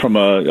well from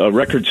a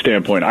record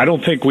standpoint. I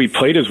don't think we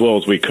played as well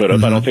as we could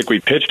have. I don't think we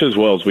pitched as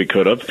well as we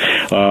could have.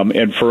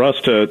 And for us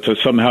to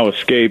somehow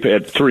escape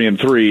at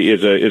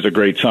 3-3 is a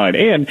great sign.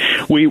 And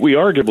we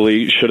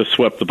arguably should have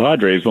swept the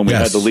Padres when we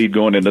had the lead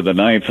going into the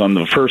ninth on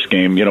the first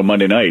game,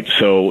 Monday night.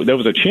 So there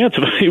was a chance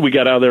we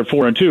got out of there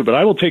 4-2. But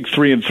I will take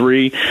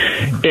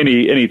 3-3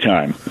 any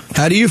time.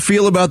 How do you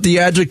feel about the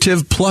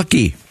adjective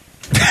plucky?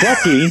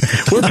 Plucky.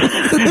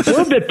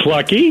 We're a bit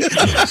plucky.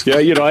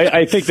 Yeah,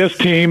 I think this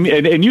team,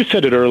 and you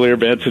said it earlier,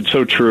 Vince, it's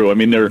so true. I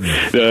mean, they're,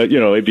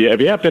 if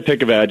you have to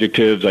think of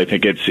adjectives, I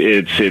think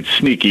it's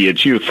sneaky,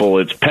 it's youthful,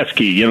 it's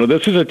pesky.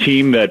 This is a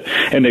team that,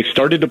 and they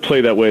started to play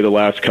that way the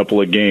last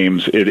couple of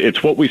games.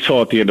 It's what we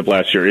saw at the end of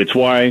last year. It's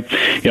why,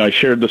 I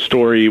shared the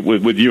story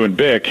with you and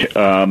Vic,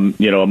 a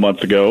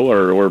month ago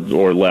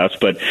or less.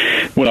 But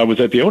when I was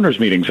at the owners'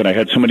 meetings and I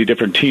had so many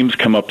different teams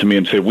come up to me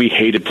and say, we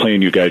hated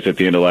playing you guys at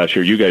the end of last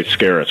year. You guys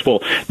scare us.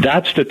 Well,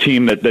 that's the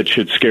team that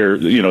should scare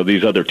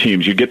these other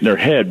teams. You get in their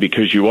head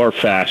because you are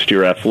fast,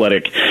 you're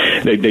athletic.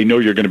 They know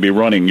you're going to be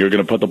running. You're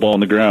going to put the ball on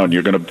the ground.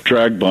 You're going to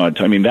drag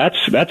bunt. I mean,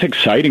 that's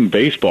exciting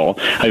baseball.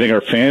 I think our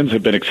fans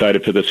have been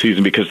excited for this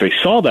season because they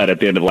saw that at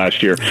the end of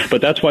last year.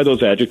 But that's why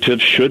those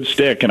adjectives should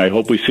stick, and I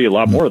hope we see a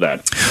lot more of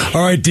that.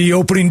 All right, D,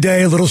 opening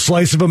day, a little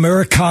slice of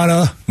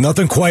Americana.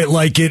 Nothing quite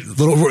like it.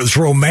 It's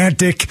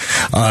romantic.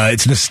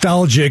 It's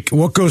nostalgic.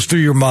 What goes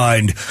through your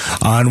mind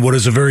on what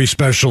is a very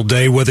special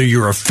day, whether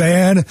you're a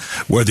fan,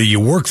 whether you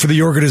work for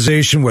the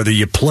organization, whether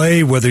you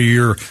play, whether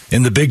you're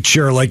in the big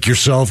chair like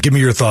yourself? Give me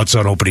your thoughts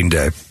on opening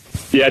day.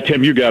 Yeah,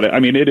 Tim, you got it. I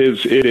mean,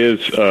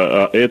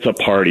 it's a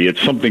party.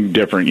 It's something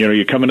different.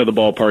 You come into the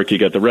ballpark, you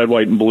got the red,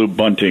 white, and blue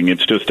bunting.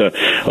 It's just a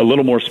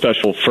little more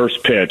special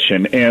first pitch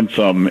and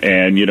anthem,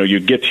 and, you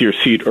get to your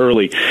seat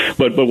early.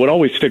 But what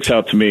always sticks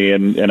out to me,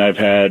 and I've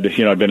had,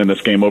 I've been in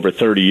this game over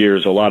 30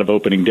 years, a lot of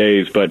opening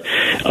days, but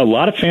a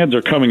lot of fans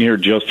are coming here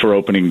just for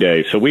opening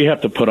day. So we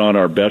have to put on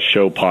our best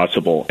show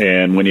possible.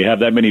 And when you have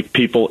that many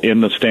people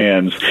in the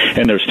stands,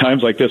 and there's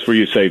times like this where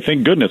you say,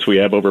 thank goodness we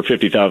have over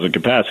 50,000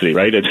 capacity,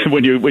 right? It's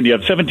when you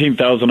have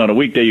 17,000 on a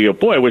weekday, you go,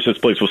 boy, I wish this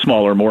place was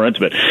smaller and more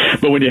intimate.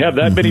 But when you have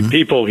that many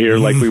people here,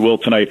 like we will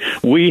tonight,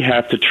 we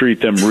have to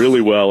treat them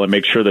really well and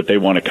make sure that they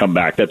want to come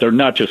back, that they're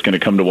not just going to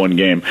come to one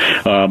game.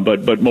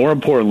 But more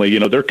importantly,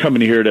 they're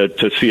coming here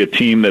to see a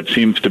team that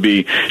seems to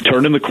be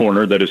turning the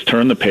corner, that has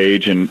turned the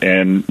page, and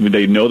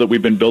they know that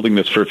we've been building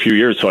this for a few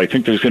years. So I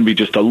think there's going to be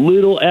just a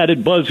little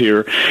added buzz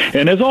here.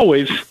 And as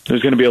always,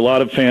 there's going to be a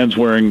lot of fans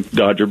wearing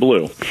Dodger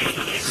blue.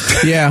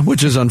 Yeah,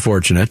 which is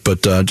unfortunate,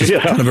 but just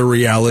kind of a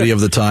reality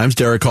of the times.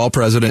 Derrick Hall,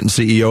 President and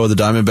CEO of the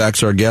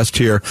Diamondbacks, our guest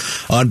here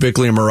on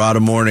Bickley and Marotta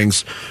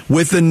Mornings.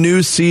 With the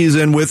new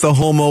season, with the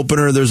home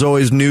opener, there's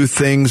always new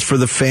things for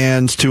the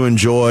fans to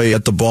enjoy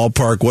at the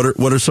ballpark.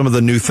 What are some of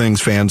the new things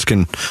fans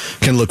can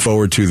look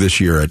forward to this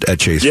year at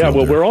Chase Field? Yeah,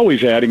 well, we're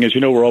always adding, as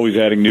you know, we're always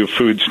adding new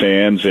food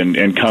stands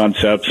and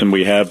concepts, and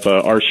we have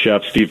our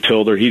chef, Steve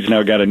Tilder. He's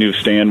now got a new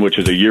stand, which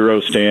is a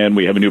Euro stand.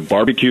 We have a new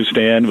barbecue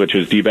stand, which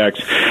is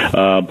D-Backs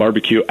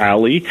Barbecue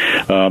Alley.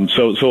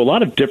 So a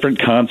lot of different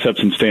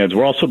concepts and stands.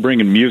 We're also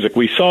bringing music.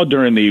 We saw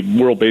during the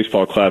World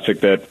Baseball Classic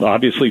that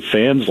obviously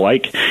fans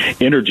like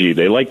energy.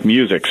 They like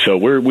music. So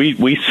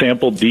we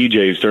sampled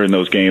DJs during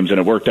those games, and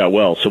it worked out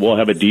well. So we'll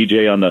have a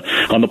DJ on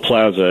the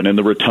plaza and in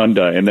the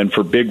rotunda, and then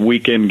for big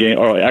weekend game,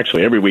 or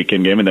actually every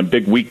weekend game, and then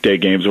big weekday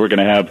games, we're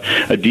going to have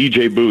a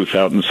DJ booth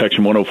out in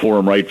section 104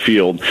 in right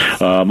field,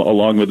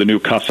 along with the new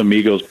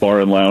Casamigos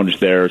Bar and Lounge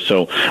there.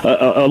 So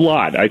a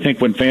lot. I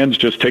think when fans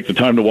just take the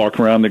time to walk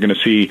around, they're going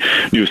to see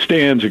new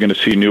stands, they're going to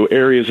see new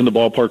areas in the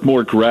ballpark,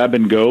 more grab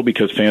and go,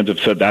 because fans have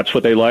said that's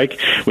what they like.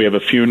 We have a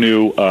few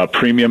new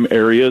premium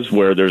areas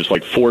where there's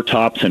like 4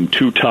 tops and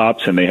 2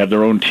 tops, and they have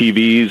their own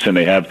TVs, and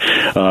they have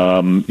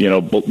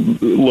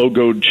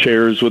logoed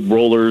chairs with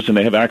rollers, and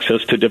they have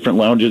access to different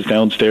lounges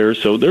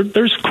downstairs. So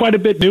there's quite a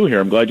bit new here.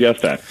 I'm glad you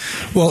asked that.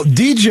 Well,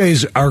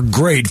 DJs are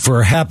great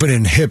for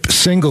happening hip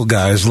single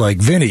guys like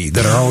Vinny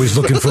that are always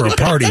looking for a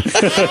party.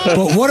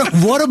 But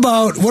what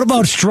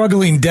about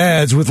struggling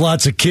dads with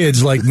lots of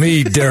kids like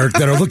me, Derek,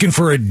 that are looking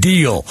for a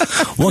deal?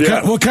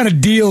 What kind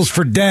of deals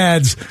for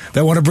dads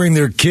that want to bring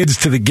their kids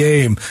to the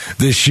game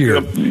this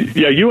year?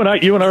 Yeah, you and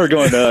I are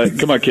going,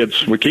 come on,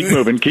 kids, we keep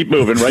moving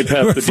right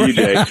past the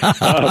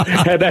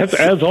DJ. And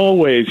as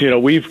always,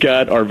 we've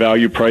got our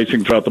value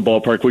pricing throughout the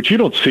ballpark, which you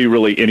don't see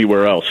really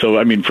anywhere else. So,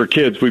 I mean, for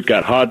kids, we've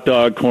got hot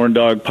dog, corn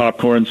dog,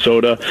 popcorn,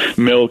 soda,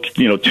 milk,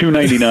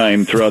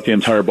 $2.99 throughout the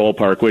entire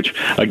ballpark, which,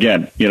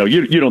 again,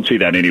 you don't see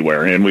that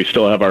anywhere. And we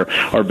still have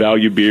our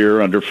value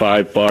beer under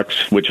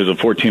 $5, which is a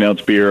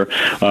 14-ounce beer.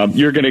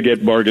 You're going to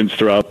get bargains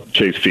throughout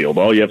Chase Field.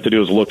 All you have to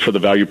do is look for the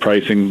value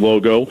pricing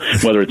logo,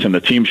 whether it's in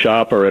the team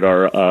shop or at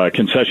our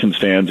concession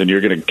stands, and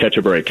you're going to catch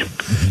a break.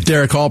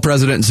 Derrick Hall,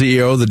 President and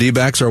CEO of the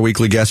D-Backs, our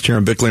weekly guest here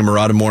on Bickley and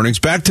Marotta Mornings.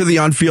 Back to the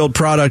on-field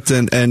product,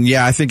 and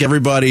yeah, I think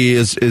everybody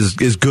is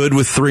good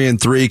with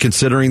 3-3,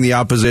 considering the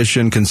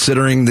opposition,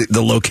 considering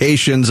the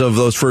locations of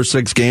those first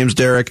 6 games,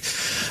 Derek.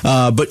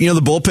 But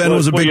the bullpen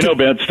was a big.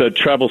 Vince, the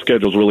travel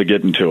schedule's really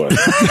getting to us.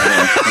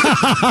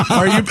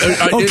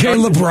 Okay,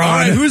 LeBron.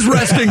 Right, who's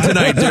resting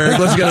tonight, Derek?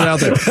 Let's get it out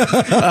there. But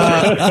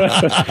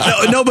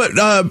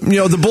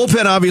the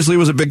bullpen obviously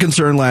was a big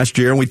concern last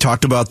year, and we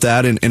talked about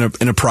that in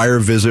a prior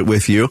visit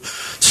with you.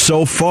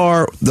 So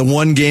far, the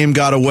one game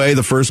got away,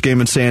 the first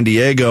game in San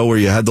Diego, where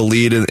you had the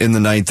lead in the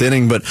ninth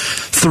inning, but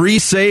 3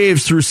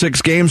 saves through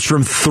 6 games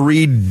from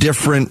 3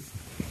 different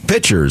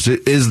pitchers.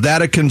 Is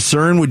that a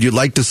concern? Would you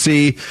like to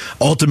see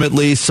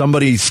ultimately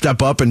somebody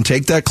step up and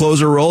take that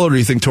closer role, or do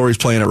you think Torey's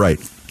playing it right?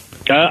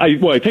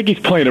 I think he's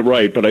playing it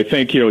right, but I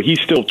think he's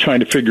still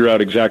trying to figure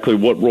out exactly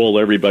what role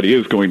everybody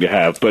is going to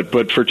have. But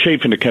for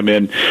Chafin to come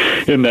in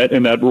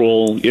that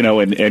role,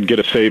 and get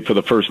a save for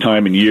the first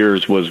time in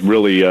years was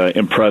really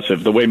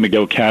impressive. The way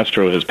Miguel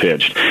Castro has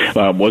pitched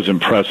was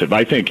impressive.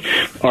 I think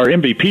our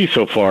MVP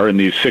so far in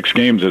these 6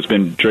 games has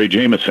been Dre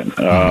Jameson.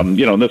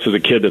 And this is a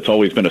kid that's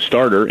always been a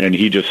starter, and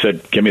he just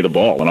said, "Give me the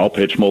ball, and I'll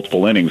pitch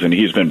multiple innings," and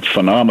he's been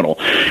phenomenal.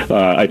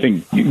 I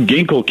think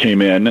Ginkel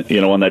came in,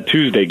 on that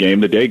Tuesday game,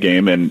 the day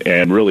game,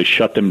 and really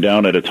shut them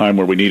down at a time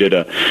where we needed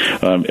a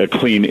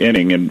clean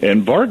inning.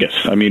 And Vargas,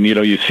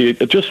 you see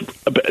it just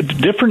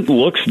different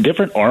looks,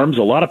 different arms,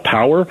 a lot of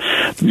power,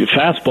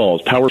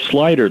 fastballs, power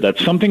slider.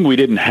 That's something we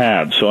didn't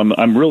have. So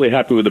I'm really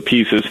happy with the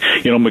pieces.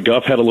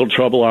 McGuff had a little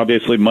trouble,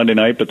 obviously, Monday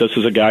night, but this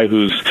is a guy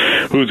who's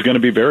going to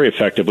be very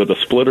effective with a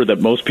splitter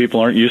that most people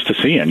aren't used to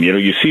seeing.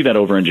 You see that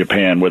over in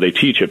Japan where they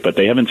teach it, but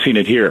they haven't seen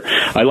it here.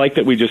 I like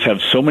that we just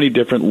have so many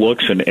different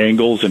looks and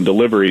angles and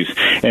deliveries,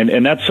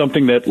 and that's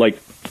something that,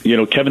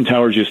 Kevin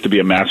Towers used to be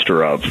a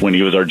master of when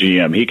he was our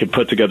GM. He could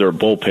put together a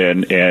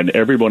bullpen, and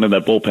everyone in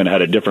that bullpen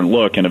had a different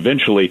look, and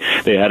eventually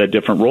they had a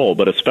different role,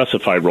 but a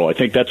specified role. I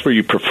think that's where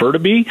you prefer to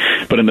be,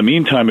 but in the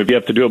meantime, if you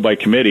have to do it by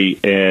committee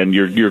and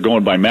you're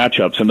going by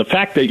matchups, and the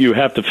fact that you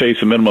have to face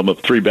a minimum of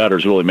 3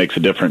 batters really makes a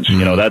difference.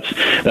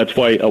 That's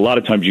why a lot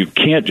of times you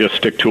can't just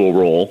stick to a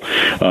role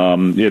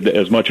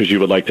as much as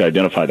you would like to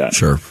identify that.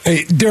 Sure.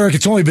 Hey, Derrick,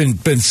 it's only been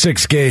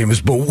 6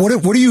 games, but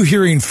what are you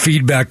hearing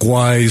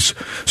feedback-wise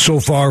so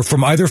far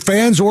from either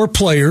fans or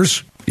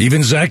players,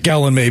 even Zach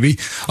Gallen maybe,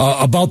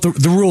 about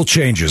the rule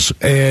changes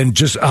and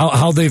just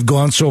how they've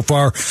gone so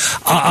far?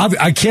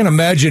 I can't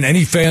imagine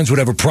any fans would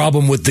have a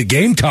problem with the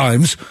game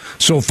times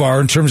so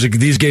far in terms of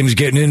these games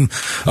getting in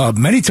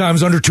many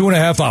times under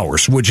 2.5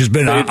 hours, which has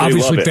been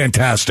obviously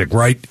fantastic,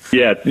 right?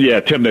 Yeah,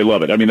 Tim, they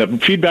love it. The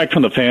feedback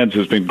from the fans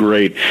has been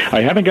great.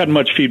 I haven't gotten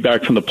much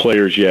feedback from the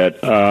players yet.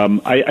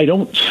 I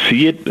don't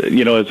see it,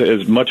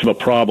 as much of a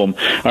problem.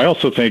 I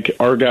also think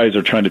our guys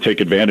are trying to take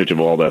advantage of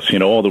all this,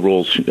 all the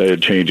rules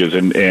changes,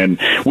 and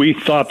we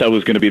thought that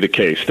was going to be the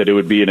case, that it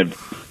would be an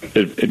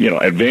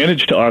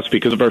advantage to us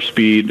because of our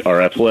speed,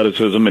 our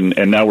athleticism,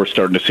 and now we're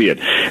starting to see it.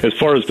 As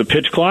far as the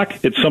pitch clock,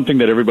 it's something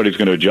that everybody's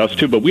going to adjust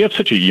to, but we have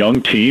such a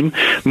young team.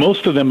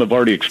 Most of them have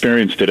already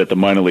experienced it at the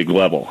minor league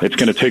level. It's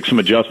going to take some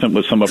adjustment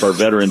with some of our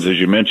veterans, as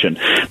you mentioned,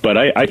 but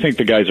I think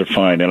the guys are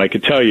fine, and I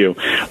can tell you,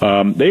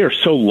 they are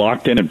so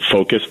locked in and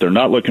focused. They're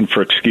not looking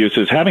for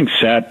excuses. Having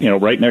sat,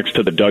 right next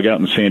to the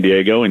dugout in San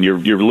Diego, and you're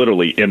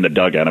literally in the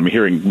dugout. I'm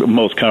hearing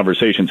most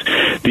conversations.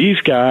 These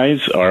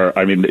guys are,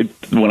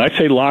 when I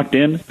say locked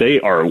in,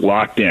 they are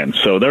locked in.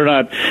 So they're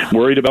not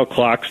worried about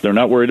clocks. They're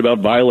not worried about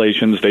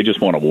violations. They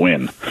just want to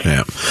win.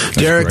 Yeah.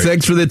 Derrick,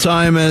 thanks for the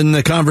time and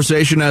the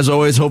conversation. As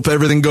always, hope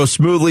everything goes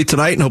smoothly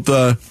tonight, and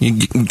hope you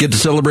get to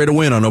celebrate a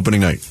win on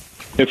opening night.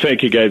 Yeah,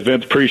 thank you, guys.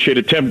 Vince, appreciate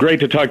it. Tim,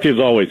 great to talk to you as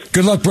always.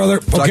 Good luck, brother.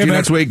 Talk to you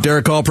next week.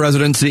 Derrick Hall,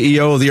 President,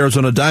 CEO of the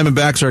Arizona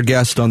Diamondbacks, our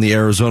guest on the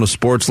Arizona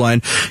Sports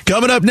Line.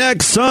 Coming up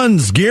next,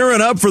 Suns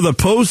gearing up for the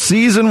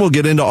postseason. We'll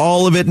get into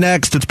all of it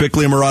next. It's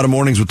Bickley and Marotta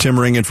Mornings with Tim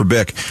Ring in for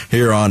Bick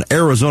here on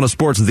Arizona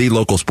Sports, the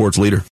local sports leader.